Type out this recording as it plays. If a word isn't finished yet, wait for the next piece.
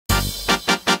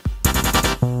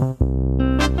Watch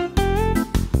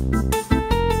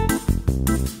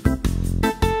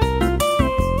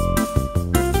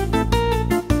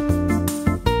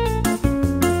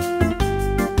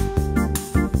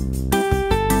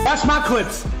my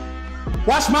clips!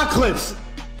 Watch my clips!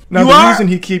 Now the reason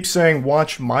he keeps saying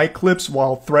watch my clips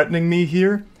while threatening me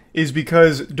here is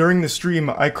because during the stream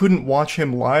I couldn't watch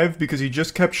him live because he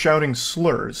just kept shouting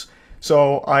slurs.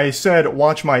 So I said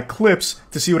watch my clips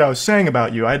to see what I was saying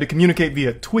about you. I had to communicate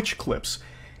via Twitch clips.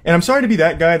 And I'm sorry to be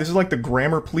that guy, this is like the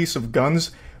grammar police of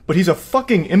guns, but he's a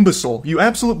fucking imbecile, you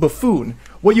absolute buffoon.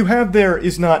 What you have there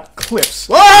is not clips.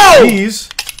 Whoa! These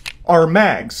are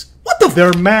mags. What the f-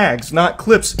 They're mags, not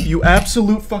clips, you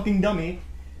absolute fucking dummy.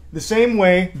 The same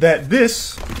way that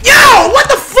this... Yo! What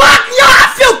the fuck? Yo,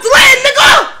 I feel threatened,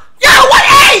 nigga! Yo, what?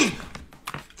 Hey!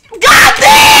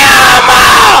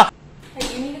 Goddamn! Hey,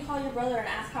 you need to call your brother and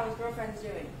ask how his girlfriend's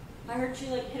doing. I heard she,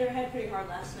 like, hit her head pretty hard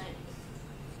last night.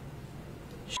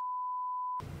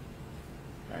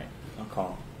 Alright, I'll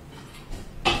call.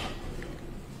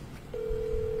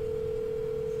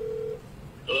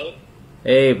 Hello?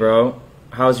 Hey, bro.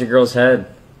 How's your girl's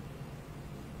head?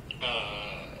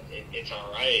 It's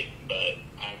alright, but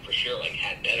I'm for sure, like,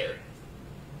 had better.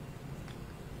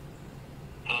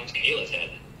 How's Kayla's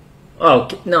head? Oh,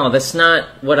 no, that's not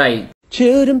what I...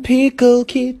 Children pickle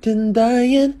keep on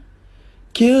dying.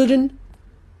 Children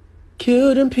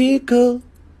pickle.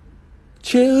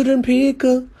 Children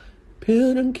pickle.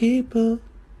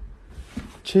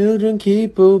 Children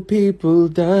keep people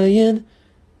dying.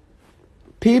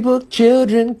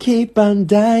 Children keep on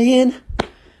dying.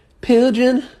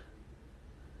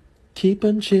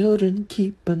 Children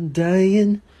keep on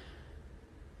dying.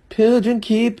 Children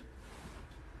keep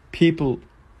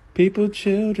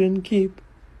children keep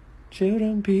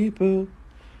children people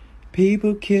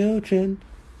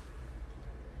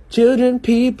children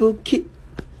people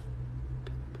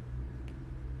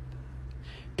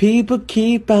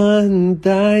keep on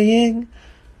dying.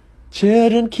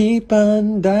 Children keep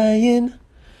on dying.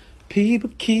 People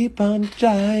keep on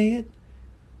dying.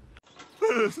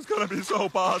 This is gonna be so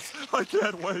boss. I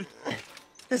can't wait.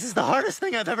 This is the hardest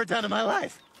thing I've ever done in my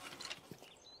life.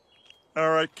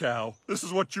 Alright, Cal. This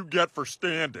is what you get for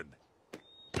standing.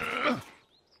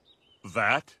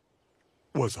 That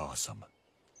was awesome.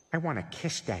 I want to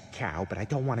kiss that cow, but I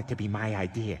don't want it to be my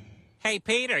idea. Hey,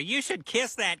 Peter, you should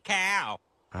kiss that cow.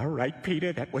 All right,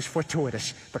 Peter, that was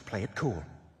fortuitous, but play it cool.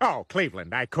 Oh,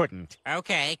 Cleveland, I couldn't.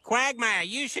 Okay, Quagmire,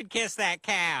 you should kiss that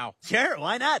cow. Sure,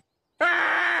 why not?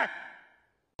 Ah!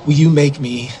 Will you make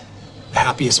me the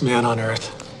happiest man on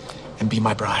earth and be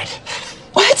my bride?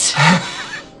 What?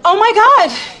 Oh my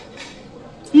God!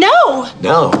 No!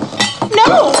 No.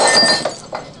 No!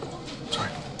 Sorry.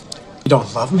 You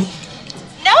don't love me?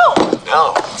 No!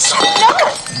 No. No!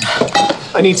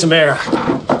 I need some air.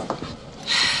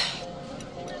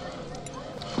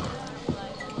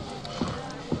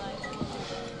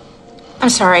 I'm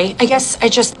sorry. I guess I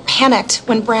just panicked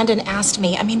when Brandon asked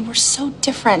me. I mean, we're so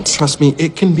different. Trust me,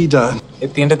 it can be done.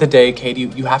 At the end of the day, Katie,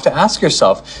 you have to ask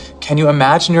yourself, can you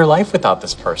imagine your life without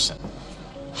this person?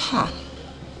 Huh.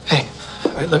 Hey,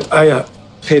 I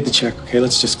paid the check, okay?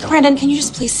 Let's just go. Brandon, can you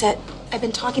just please sit? I've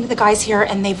been talking to the guys here,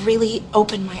 and they've really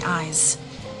opened my eyes.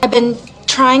 I've been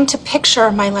trying to picture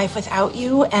my life without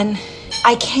you, and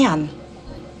I can.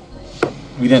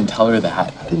 We didn't tell her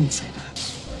that. I didn't say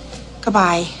that.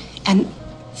 Goodbye, and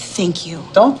thank you.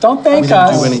 Don't thank us. We us.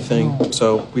 didn't do anything,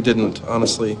 so we didn't,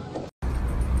 honestly.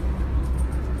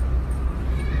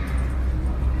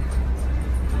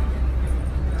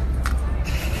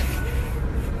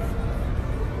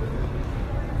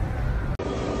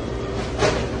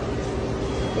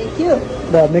 Thank you.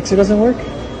 The mixer doesn't work?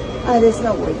 It is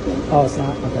not working. Oh, it's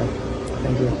not? Okay.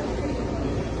 Thank you.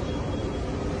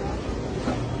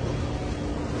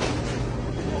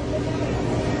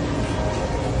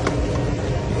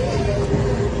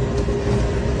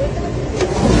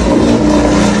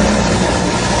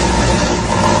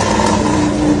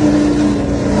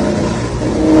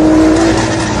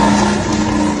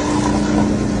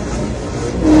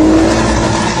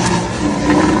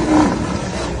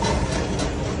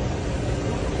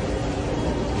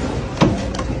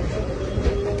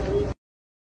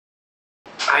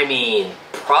 I mean,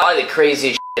 probably the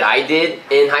craziest shit I did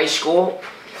in high school.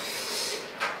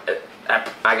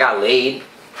 I got laid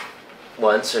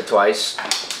once or twice.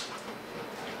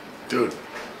 Dude,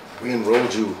 we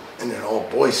enrolled you in an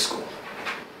all-boys school.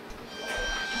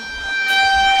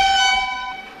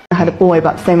 I had a boy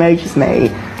about the same age as me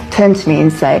turn to me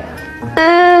and say,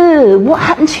 "Oh, what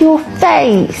happened to your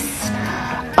face?"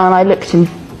 And I looked him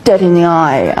dead in the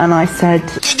eye and I said,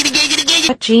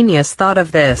 What genius thought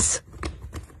of this?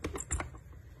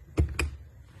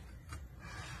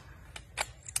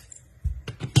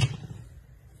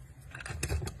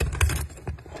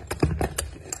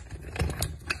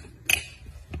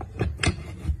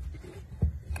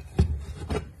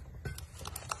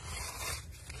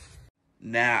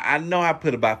 Now, I know I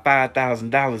put about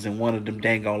 $5,000 in one of them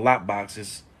dang on lock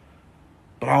boxes,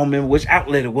 but I don't remember which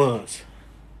outlet it was.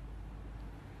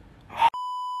 Oh,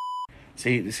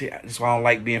 see, that's why I don't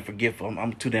like being forgetful.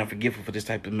 I'm too damn forgetful for this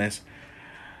type of mess.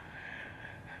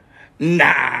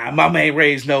 Nah, mama ain't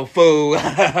raised no fool.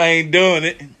 I ain't doing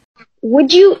it.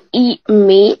 Would you eat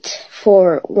meat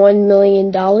for $1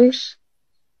 million?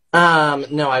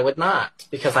 No, I would not,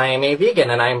 because I am a vegan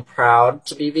and I'm proud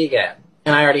to be vegan.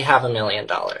 And I already have $1 million,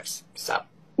 so.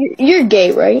 You're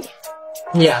gay, right?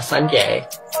 Yes, I'm gay.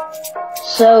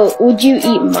 So, would you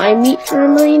eat my meat for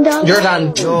 $1 million? You're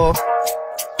done. No,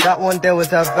 that one there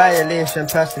was a violation.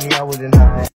 Personally, I wouldn't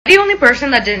have it. The only person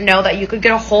that didn't know that you could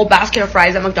get a whole basket of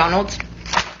fries at McDonald's.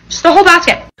 Just the whole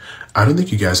basket. I don't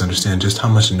think you guys understand just how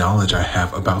much knowledge I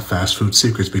have about fast food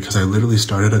secrets because I literally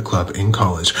started a club in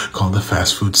college called the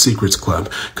Fast Food Secrets Club.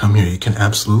 Come here, you can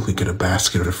absolutely get a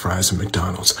basket of fries at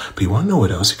McDonald's. But you want to know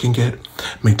what else you can get?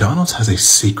 McDonald's has a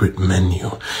secret menu.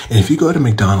 And if you go to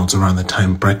McDonald's around the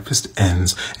time breakfast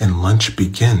ends and lunch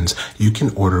begins, you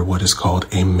can order what is called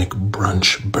a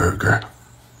McBrunch burger.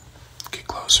 Get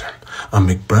closer. A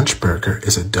McBrunch burger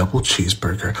is a double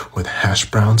cheeseburger with hash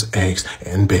browns, eggs,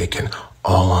 and bacon,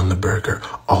 all on the burger,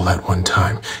 all at one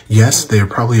time. Yes, they are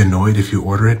probably annoyed if you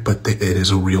order it, but it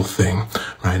is a real thing,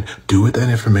 right? Do with that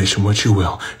information what you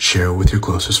will. Share it with your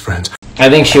closest friends. I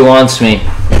think she wants me.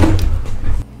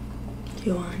 Do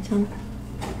you want some?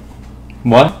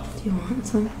 What? Do you want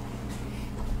some?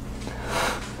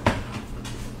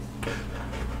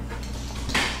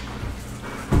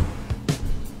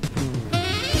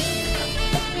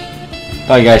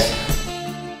 Bye, guys.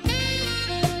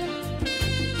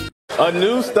 A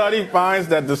new study finds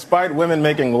that despite women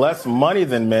making less money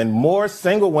than men, more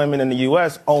single women in the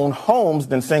U.S. own homes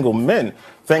than single men,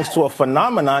 thanks to a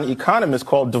phenomenon economists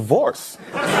call divorce.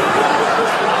 Divorce.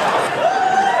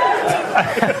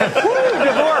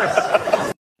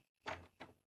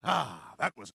 Ah,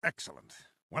 that was excellent.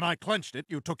 When I clenched it,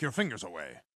 you took your fingers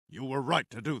away. You were right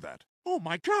to do that. Oh,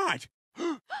 my God.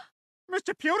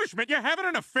 Mr. Pewterschmidt, you're having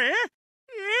an affair?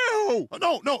 Ew!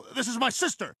 No, this is my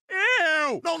sister.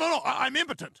 Ew! No, I'm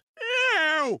impotent.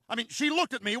 Ew! I mean, she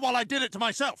looked at me while I did it to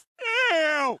myself.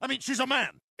 Ew! I mean, she's a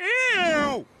man.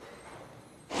 Ew!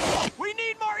 We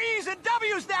need more E's and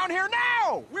W's down here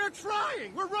now! We're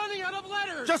trying. We're running out of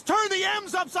letters. Just turn the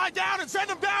M's upside down and send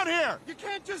them down here! You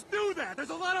can't just do that. There's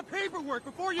a lot of paperwork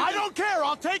before you I don't care.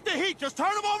 I'll take the heat. Just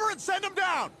turn them over and send them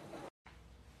down!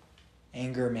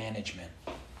 Anger management.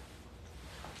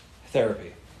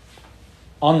 Therapy.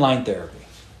 Online therapy.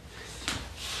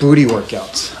 Booty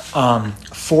workouts.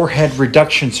 Forehead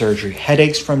reduction surgery.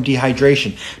 Headaches from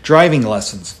dehydration. Driving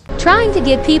lessons. Trying to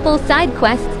give people side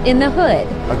quests in the hood.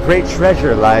 A great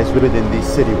treasure lies within these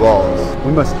city walls.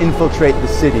 We must infiltrate the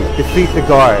city, defeat the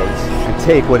guards, and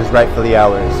take what is rightfully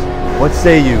ours. What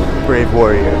say you, brave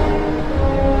warrior?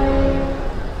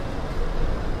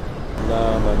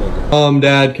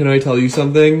 Dad, can I tell you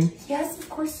something? Yes, of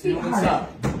course, sweetheart.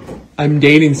 I'm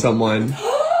dating someone.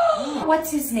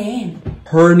 What's his name?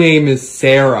 Her name is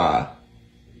Sarah.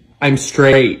 I'm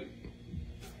straight.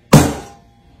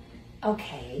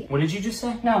 Okay. What did you just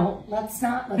say? No, let's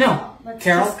not. Let's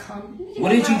Carol, just come. what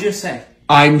did you just say?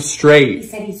 I'm He straight.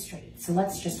 said he's straight, so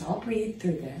let's just all breathe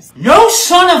through this. No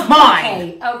son of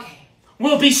mine Okay.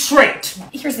 will be straight.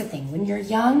 Here's the thing. When you're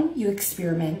young, you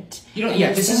experiment. You know, And yeah,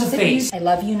 there's this is a things that phase. I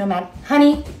love you no matter.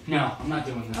 Honey, No, I'm not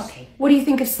doing this. okay. What do you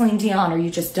think of Celine Dion? Are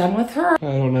you just done with her? I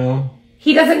don't know.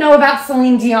 He doesn't know about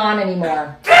Celine Dion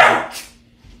anymore.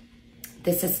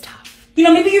 This is tough. You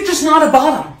know, maybe you're just not a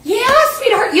bottom. Yeah,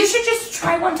 sweetheart. You should just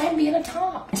try one time being a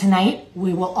top. Tonight,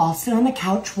 we will all sit on the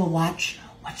couch. We'll watch.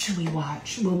 What should we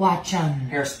watch? We'll watch,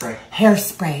 Hairspray.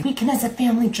 Hairspray. We can, as a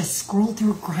family, just scroll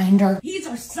through Grindr. He's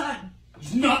our son.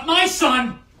 He's not my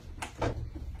son.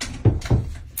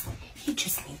 He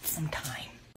just needs some time.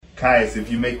 Kais,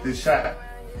 if you make this shot,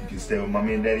 you can stay with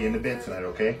mommy and daddy in the bed tonight,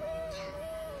 okay?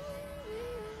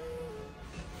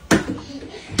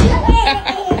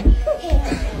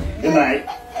 Good night.